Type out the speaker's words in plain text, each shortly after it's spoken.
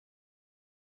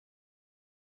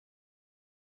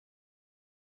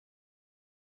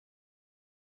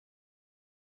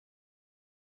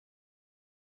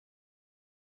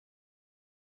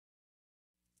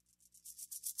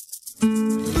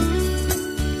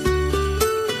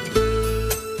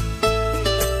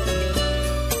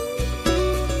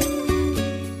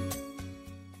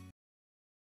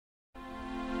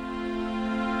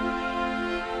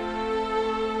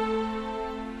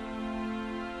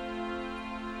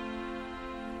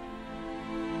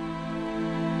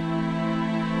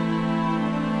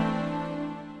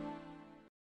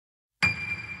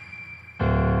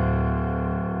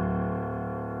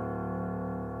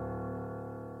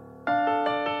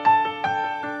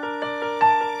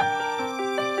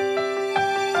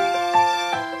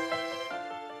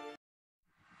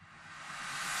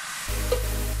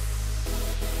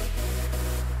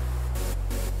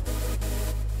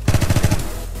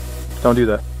Don't do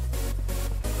that.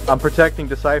 I'm protecting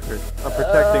Decipher. I'm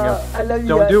protecting him. I love you.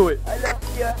 Don't do it. I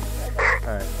love you.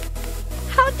 Alright.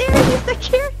 How dare you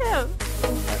secure him?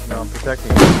 No, I'm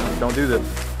protecting him. Don't do this.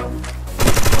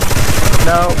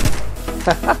 No.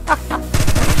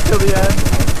 Till the end.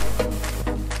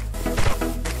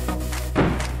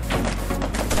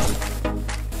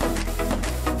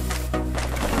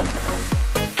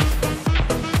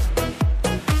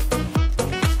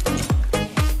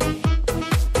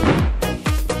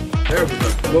 That was a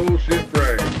bullshit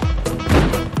frag.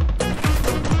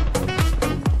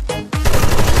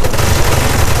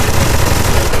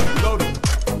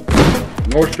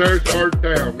 More stairs hard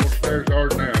down. More stairs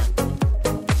hard now.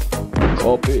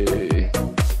 Copy.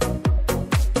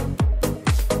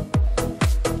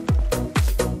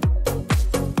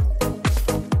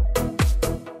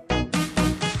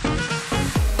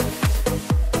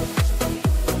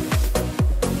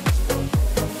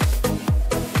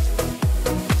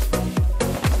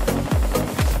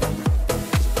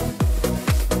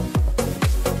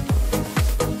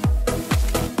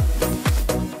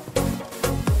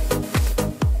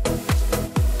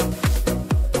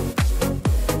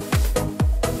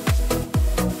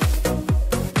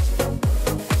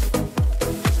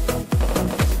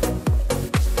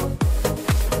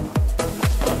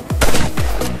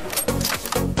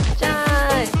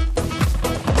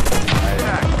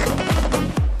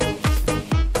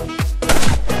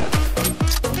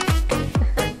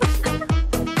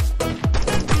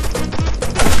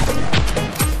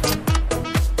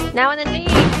 Now in the knee.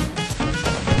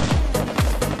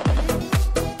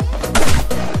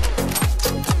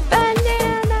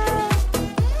 Banana.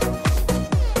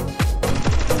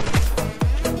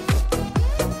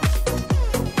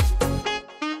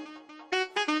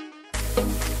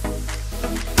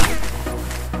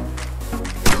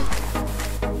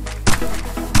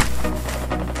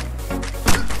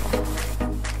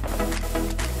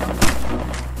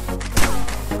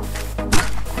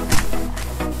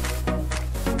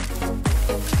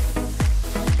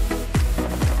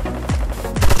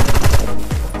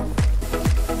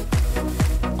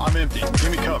 I'm empty.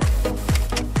 Give me cover.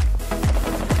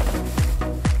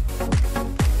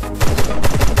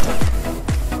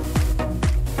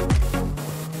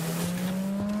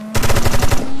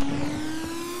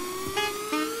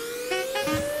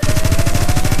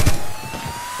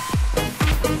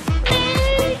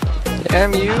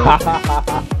 Damn you!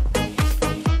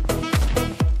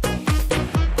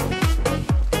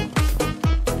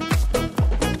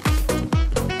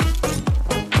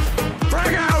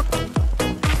 Frag out!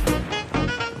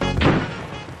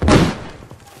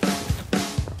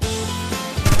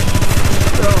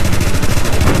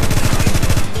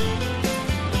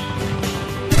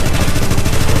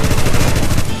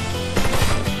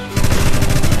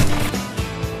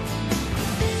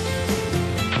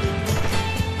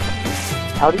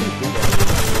 How do you do that?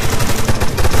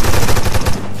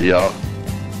 Yeah.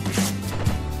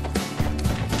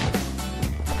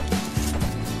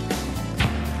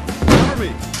 Cover me!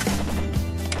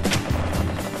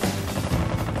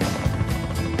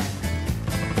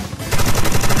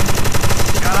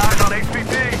 Got eyes on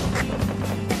HPT!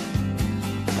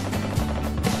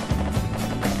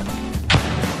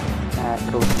 Ah,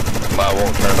 cool. Mine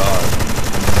won't turn on.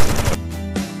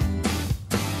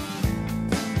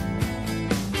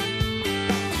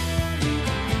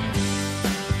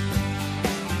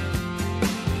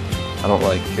 I don't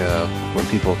like when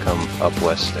people come up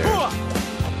west stairs.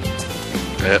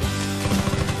 Yep.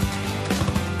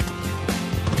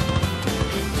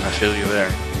 I feel you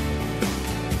there.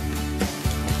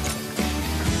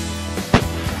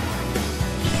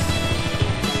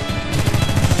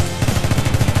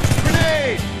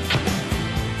 Grenade!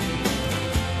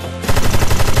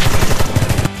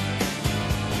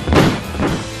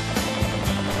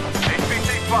 HPT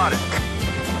spotted.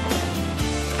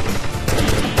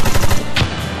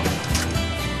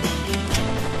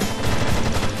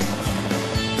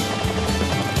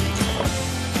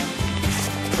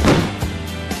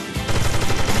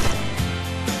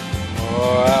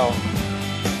 Wow.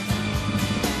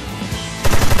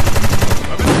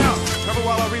 Cover down. Cover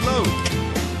while I reload.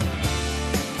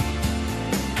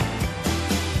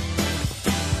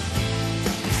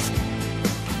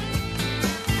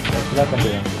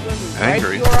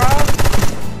 Angry.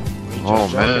 Oh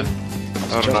man.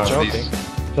 I don't know if these.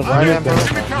 Just Oh, yeah, mute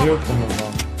them, bro. mute them as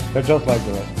well. They're just like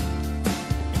the rest.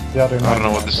 The other I don't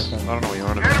know what this. I don't know what you're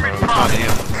on about. I can't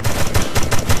hear.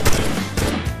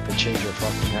 They change your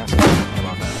fucking half. How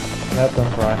about that? Let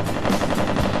them try.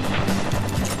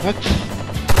 What?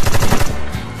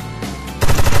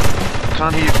 I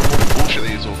can't hear you from all the bullshit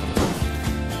that you're talking about.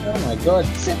 Oh my god.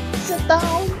 Sit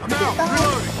down. I'm out.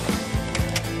 Reloading.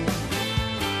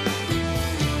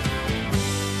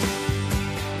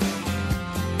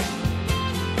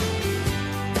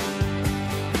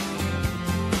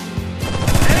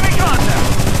 Enemy contact.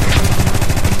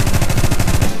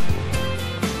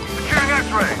 Securing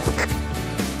X-ray.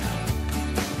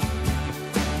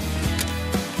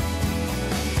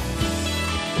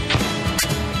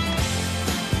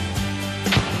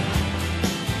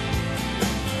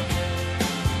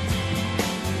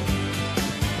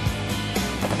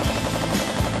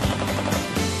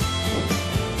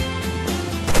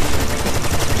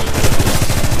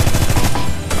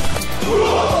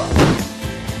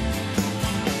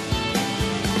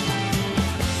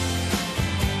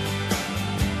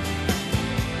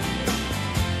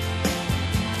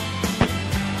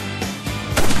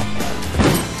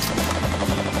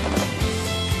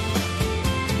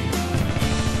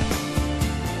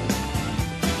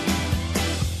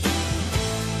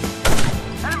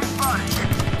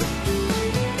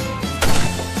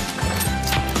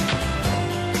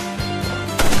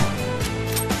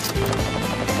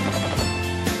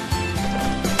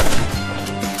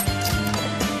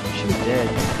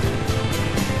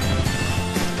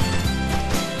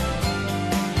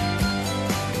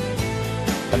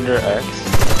 Under X.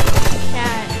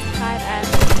 Yeah, inside X.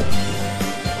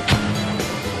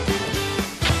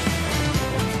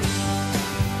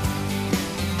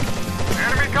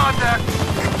 Enemy contact.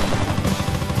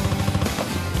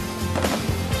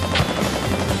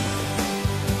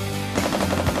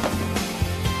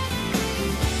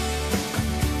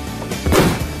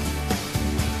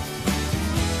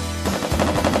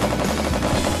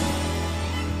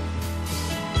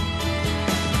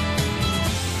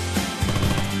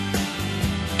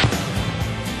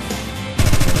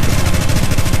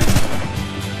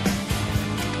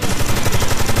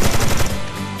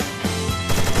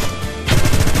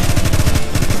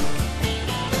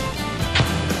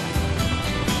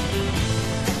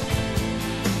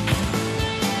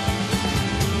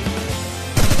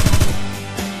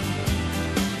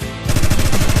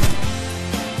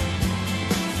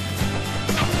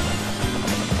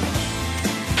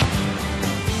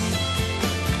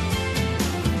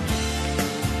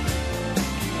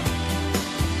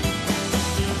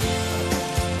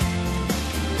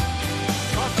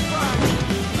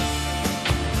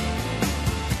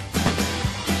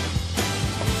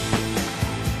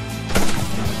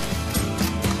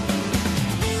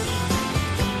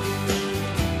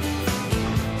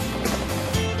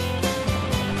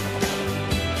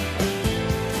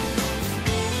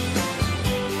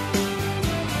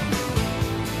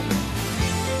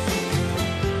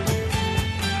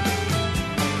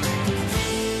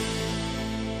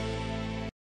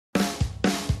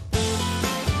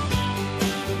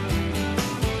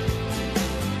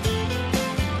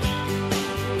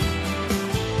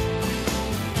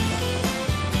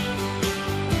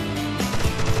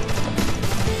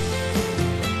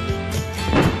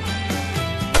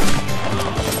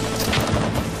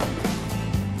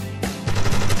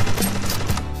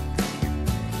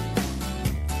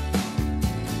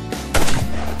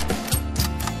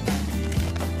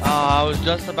 I was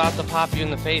just about to pop you in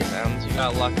the face, Ems. You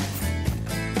got lucky.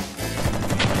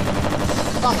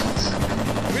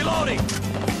 Reloading.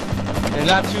 You're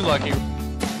not too lucky.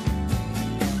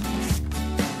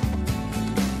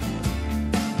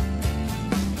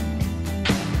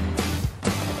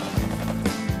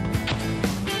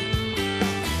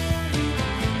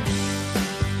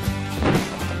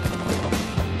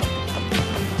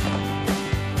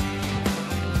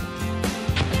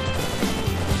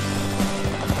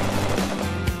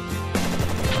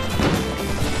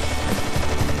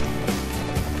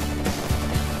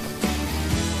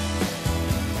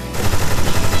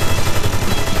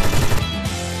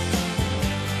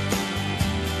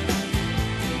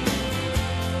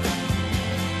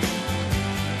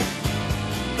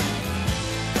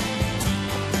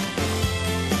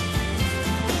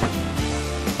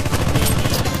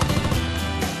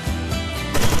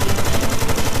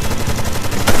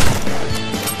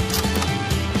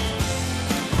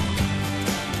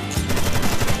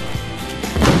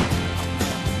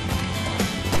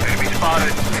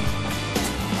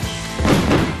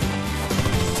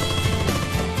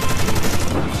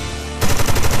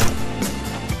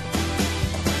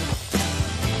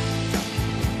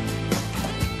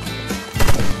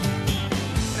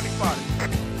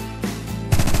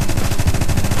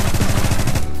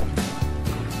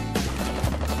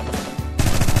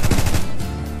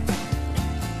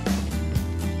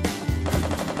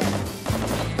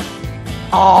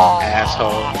 Oh,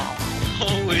 asshole.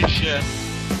 Holy shit.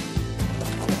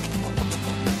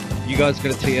 You guys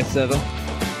got a TS server?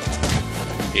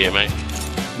 Yeah, mate.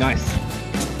 Nice.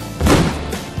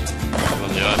 On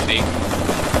the IP.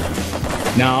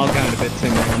 No, I'll go in a bit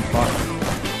soon, man. Fuck.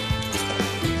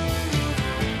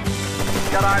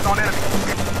 Got eyes on enemy.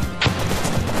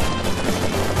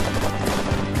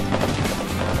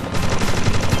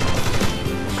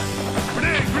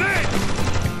 Grenade! Grenade!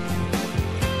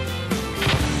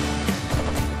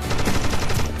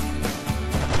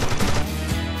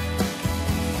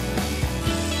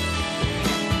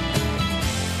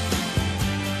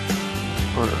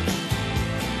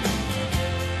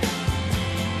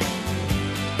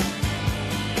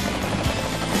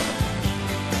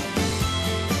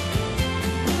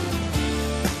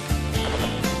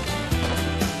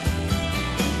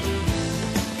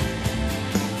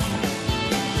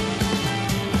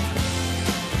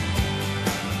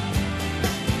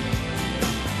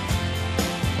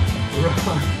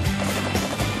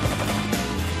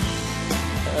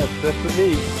 That's for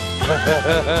me.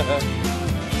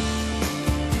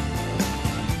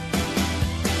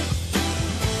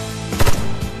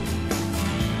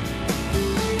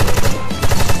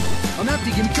 I'm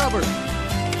empty, give me cover!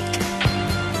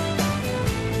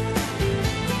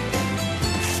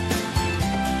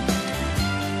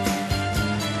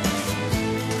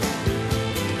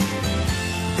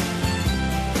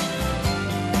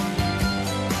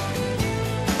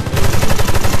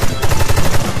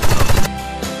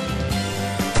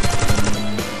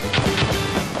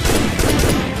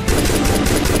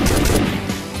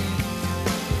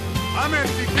 I'm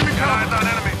empty, give me cover! Eyes on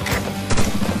enemy!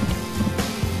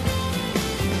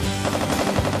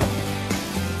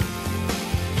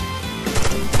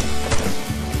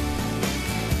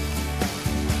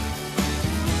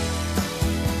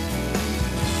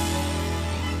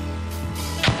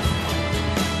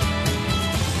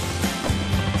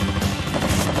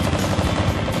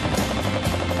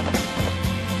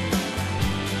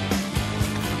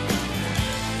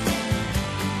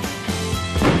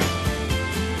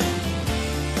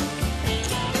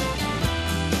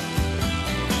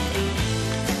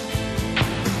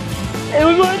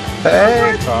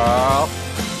 Hey, Carl.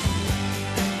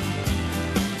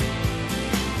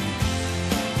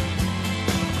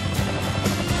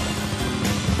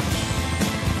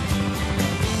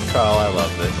 Carl, I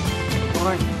love this.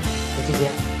 What did you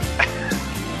get?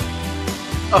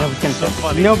 Oh, That was gonna so say-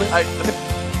 funny. No, but-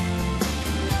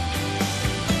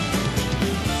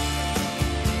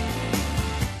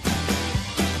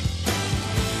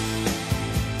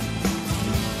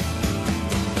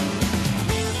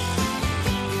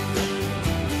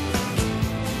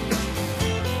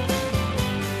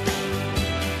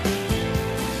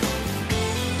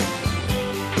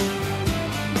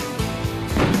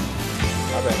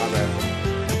 My bad.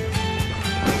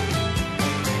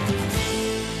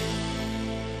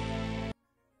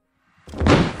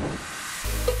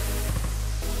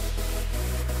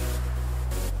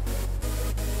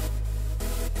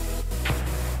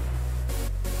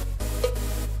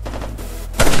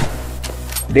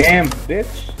 Damn,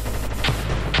 bitch.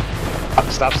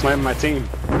 Stop slamming my team.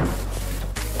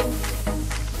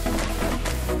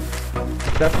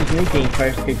 That's his new game, Fire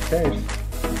Escape Stairs.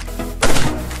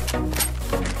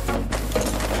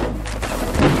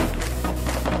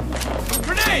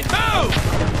 Grenade, move!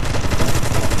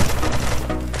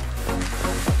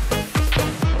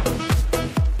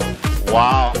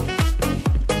 Wow.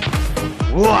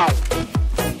 Wow.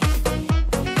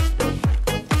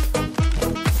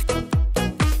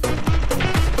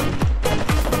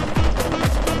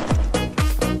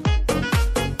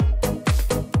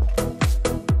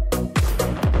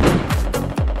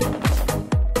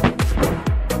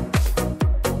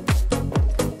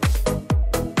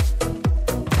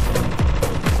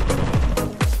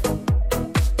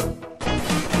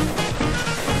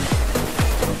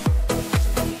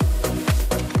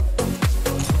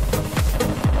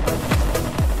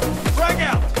 Frag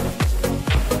out!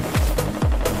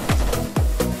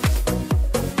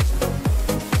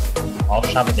 I'll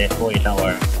shove it there for you, don't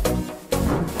worry.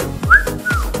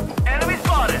 Enemy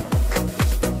spotted!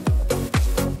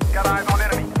 Got eyes on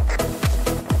enemy.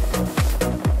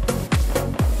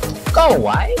 Go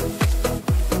away!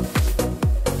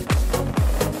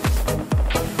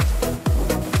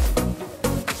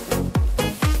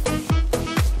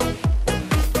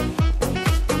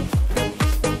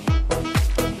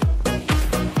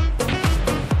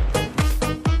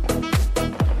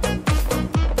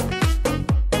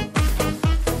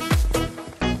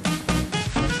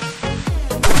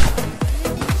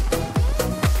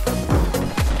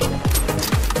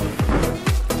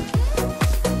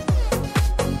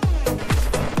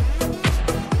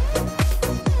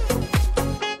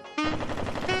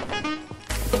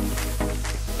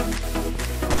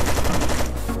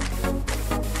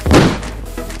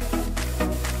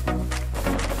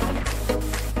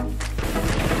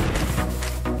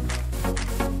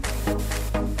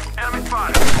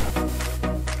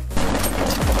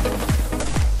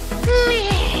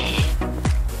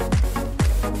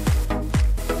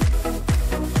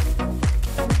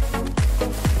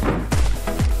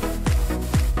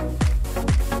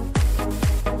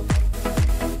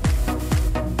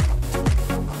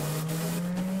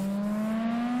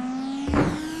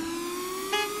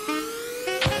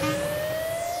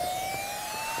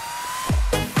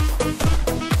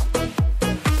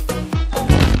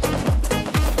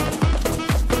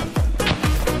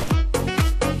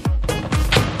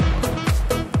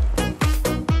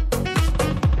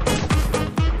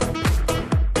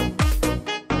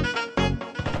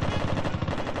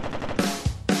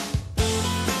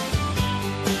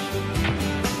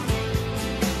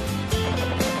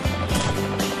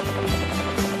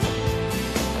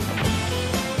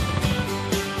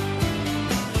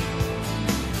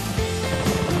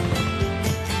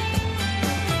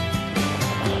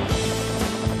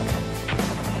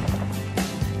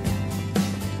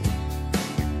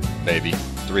 baby.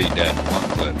 3 dead, 1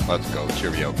 clip. Let's go.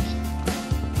 Cheerio.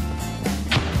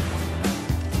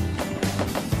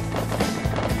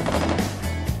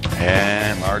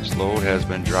 And large load has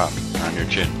been dropped on your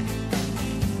chin.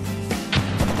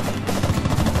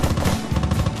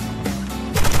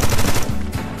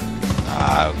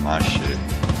 Ah, that was my shit.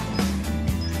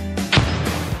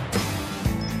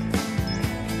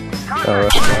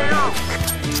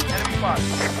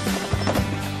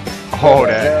 Oh,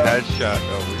 that headshot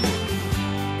though.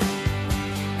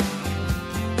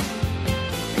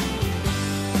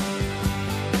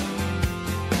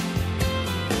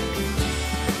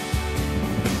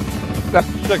 That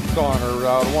 6 on her,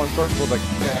 the one circle that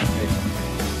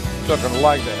took and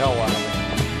lagged the hell out of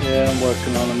me. Yeah, I'm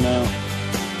working on him now.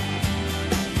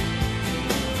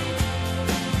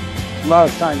 A lot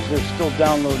of times they're still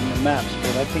downloading the maps,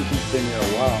 but I think he's been here a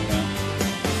while now.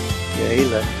 Yeah, he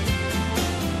left.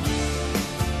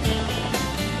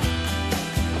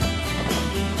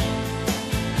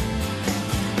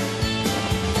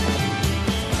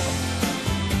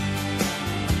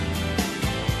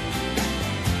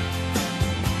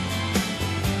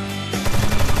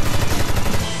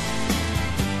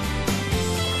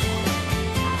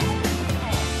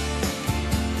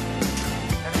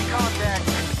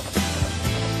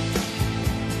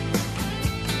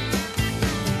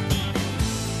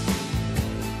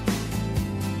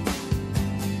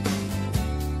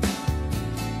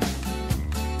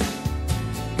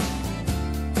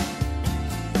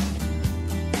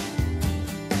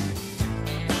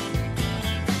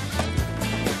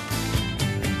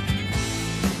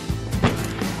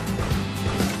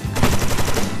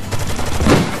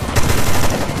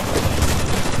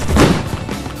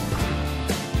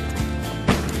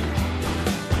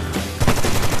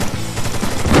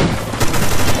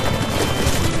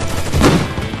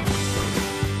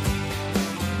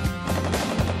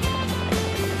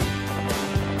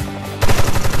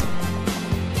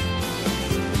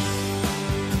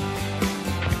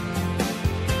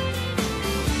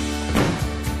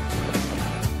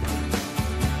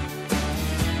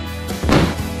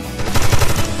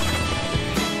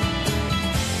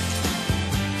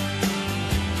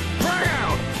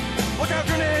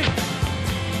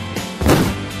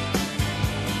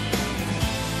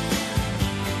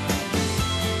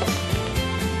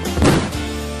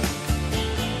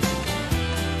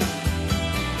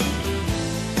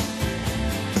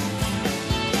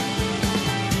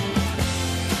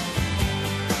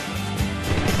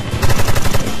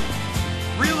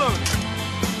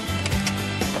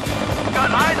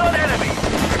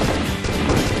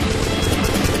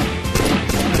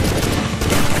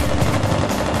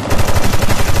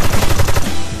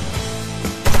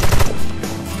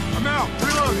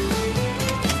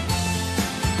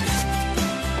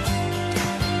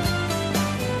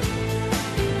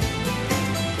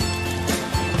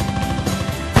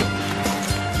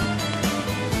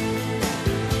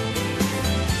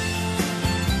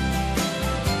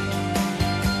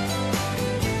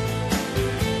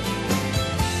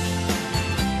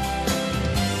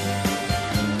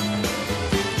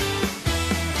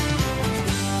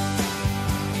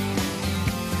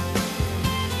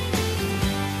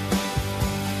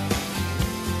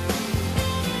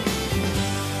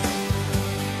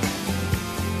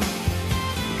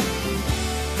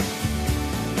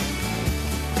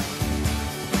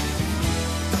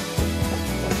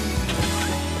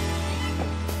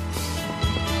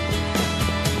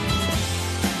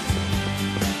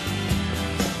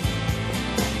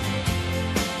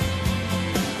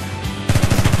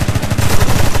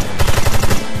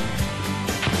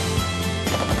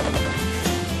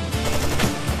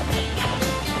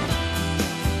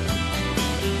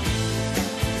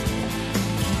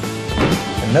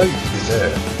 know you could be there.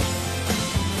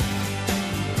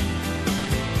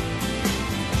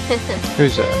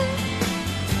 Who's that?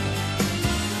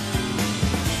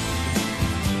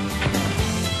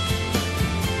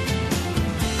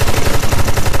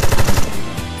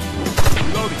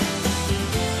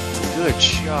 Good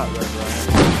shot, Red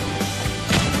Ryan.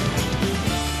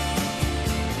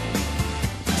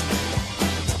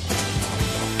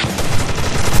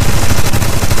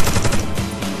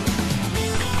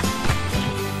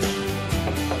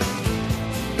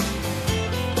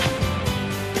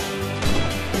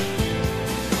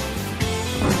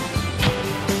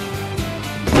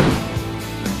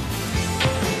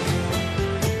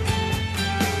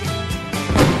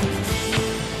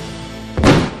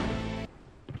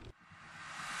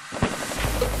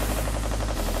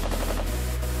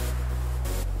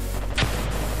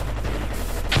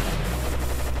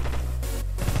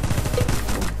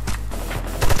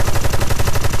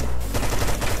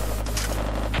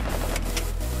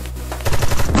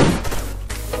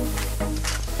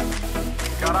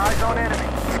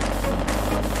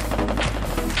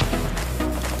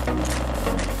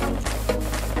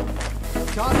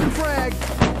 Tossing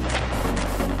frag.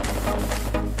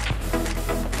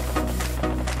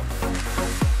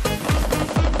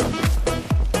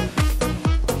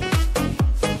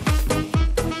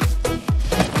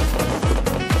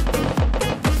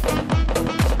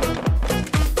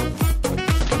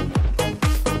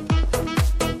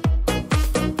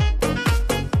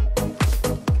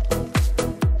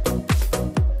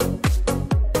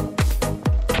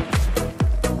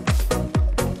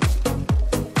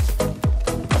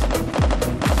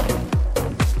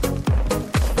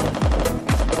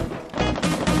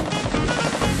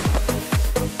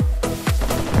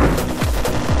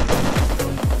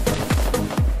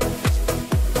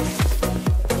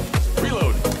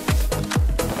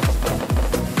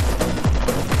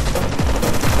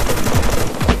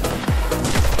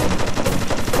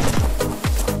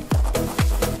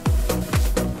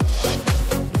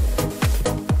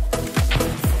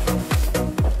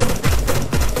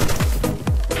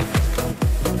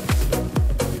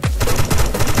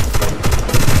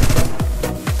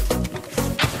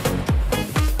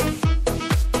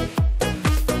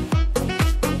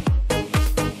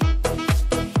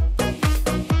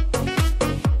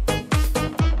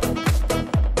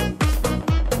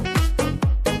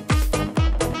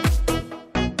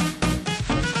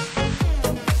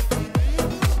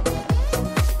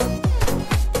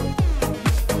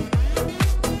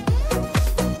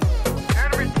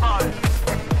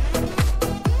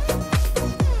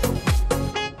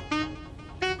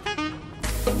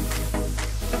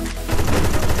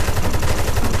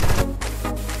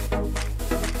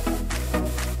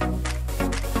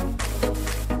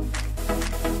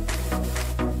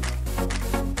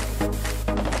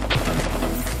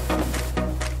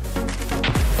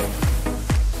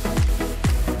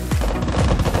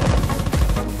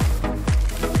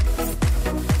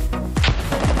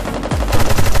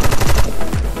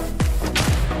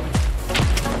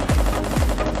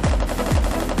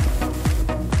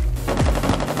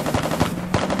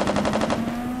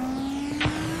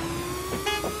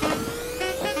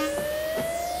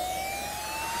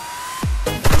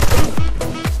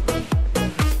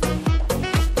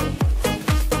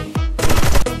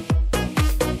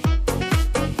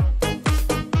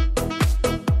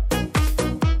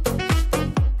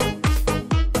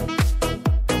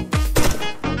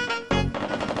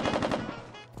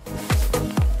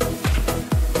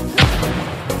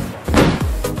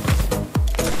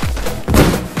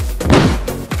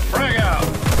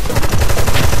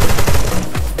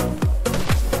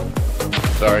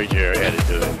 Sorry, Jerry, I had to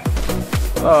do it.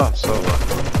 Oh, so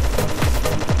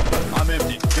I'm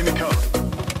empty. Give me cover.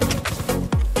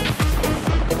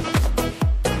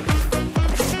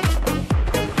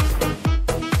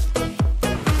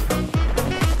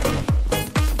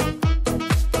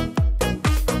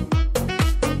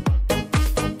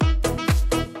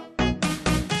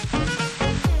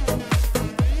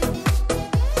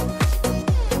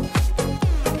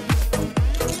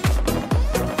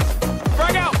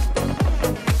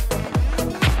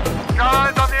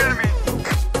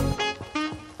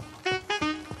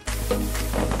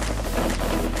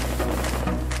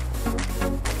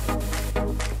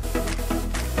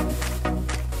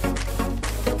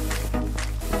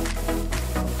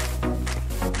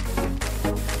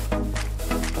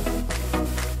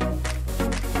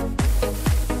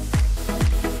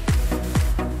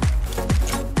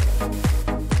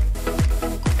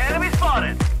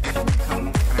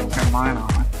 mine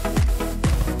on.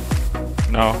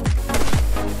 No.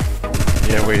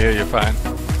 Yeah, we hear you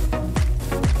fine.